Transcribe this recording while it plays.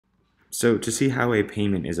So to see how a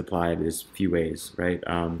payment is applied, there's a few ways, right?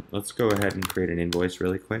 Let's go ahead and create an invoice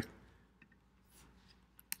really quick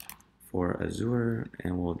for Azure,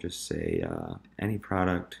 and we'll just say any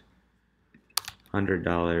product,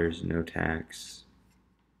 $100, no tax,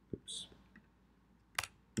 oops,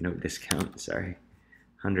 no discount, sorry,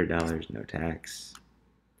 $100, no tax.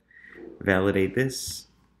 Validate this.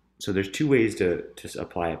 So there's two ways to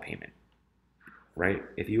apply a payment, right?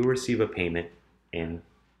 If you receive a payment, and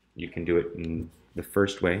you can do it in the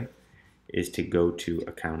first way is to go to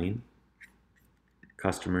accounting,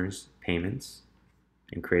 customers, payments,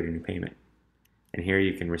 and create a new payment. And here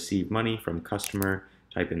you can receive money from customer,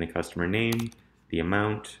 type in the customer name, the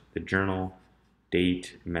amount, the journal,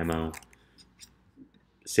 date, memo,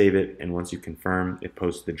 save it, and once you confirm, it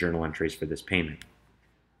posts the journal entries for this payment.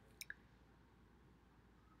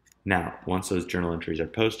 Now, once those journal entries are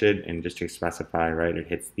posted, and just to specify, right, it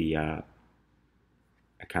hits the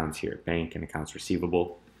accounts here, bank and accounts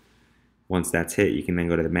receivable. Once that's hit, you can then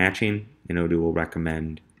go to the matching, and Odoo will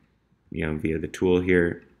recommend, via the tool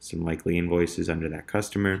here, some likely invoices under that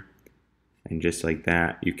customer. And just like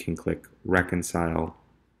that, you can click reconcile,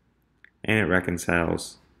 and it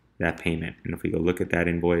reconciles that payment. And if we go look at that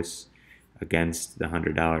invoice against the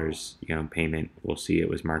 $100 payment, we'll see it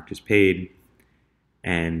was marked as paid.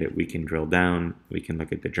 And we can drill down, we can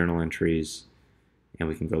look at the journal entries, and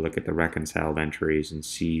we can go look at the reconciled entries and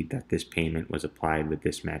see that this payment was applied with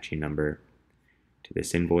this matching number to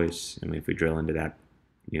this invoice. And if we drill into that,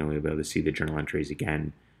 we'll be able to see the journal entries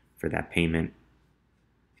again for that payment,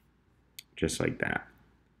 just like that.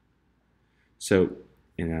 So,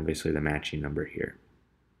 and obviously the matching number here,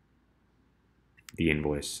 the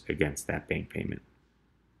invoice against that bank payment.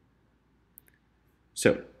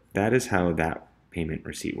 So that is how that payment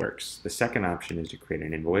receipt works. The second option is to create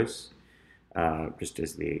an invoice, just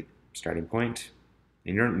as the starting point.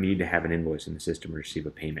 And you don't need to have an invoice in the system to receive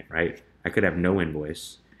a payment, right? I could have no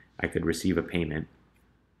invoice. I could receive a payment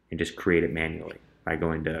and just create it manually by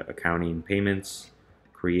going to accounting, payments,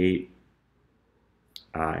 create,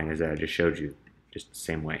 and as I just showed you, just the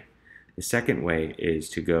same way. The second way is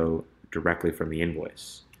to go directly from the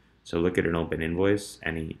invoice. So look at an open invoice,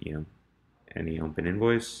 any open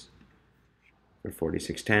invoice for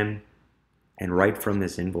 4610. And right from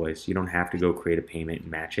this invoice, you don't have to go create a payment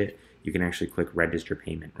and match it. You can actually click register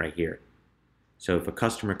payment right here. So if a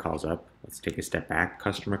customer calls up, let's take a step back.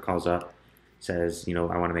 Customer calls up, says, I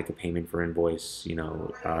want to make a payment for invoice,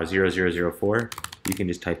 0004. You can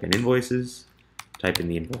just type in invoices, type in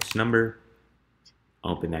the invoice number,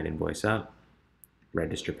 open that invoice up,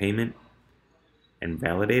 register payment, and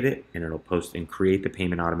validate it, and it'll post and create the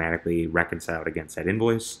payment automatically reconciled against that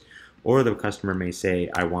invoice. Or the customer may say,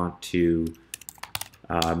 I want to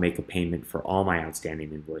make a payment for all my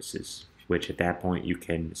outstanding invoices, which at that point you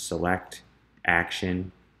can select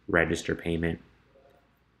action, register payment,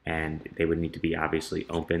 and they would need to be obviously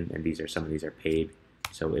open, and some of these are paid.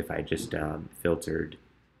 So if I just filtered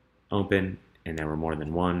open and there were more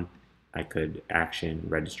than one, I could action,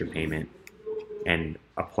 register payment, and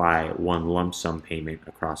apply one lump sum payment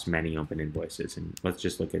across many open invoices. And let's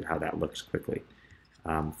just look at how that looks quickly.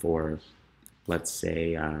 For, let's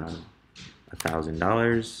say,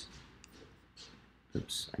 $1,000.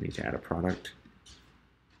 Oops, I need to add a product.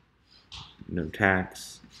 No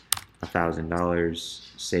tax, $1,000,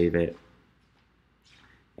 save it.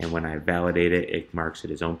 And when I validate it, it marks it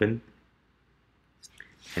as open.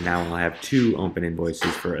 And now I'll have two open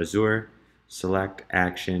invoices for Azure. Select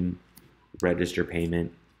action, register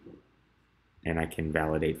payment, and I can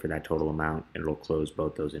validate for that total amount, and it'll close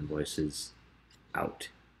both those invoices out,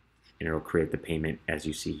 and it'll create the payment as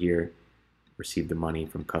you see here. Receive the money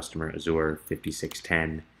from customer Azure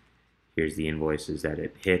 5610. Here's the invoices that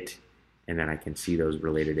it hit, and then I can see those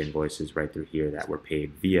related invoices right through here that were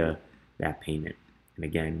paid via that payment. And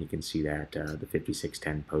again, you can see that the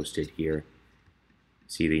 5610 posted here.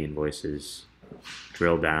 See the invoices,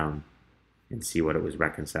 drill down, and see what it was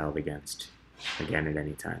reconciled against, again at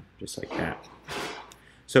any time, just like that.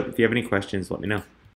 So if you have any questions, let me know.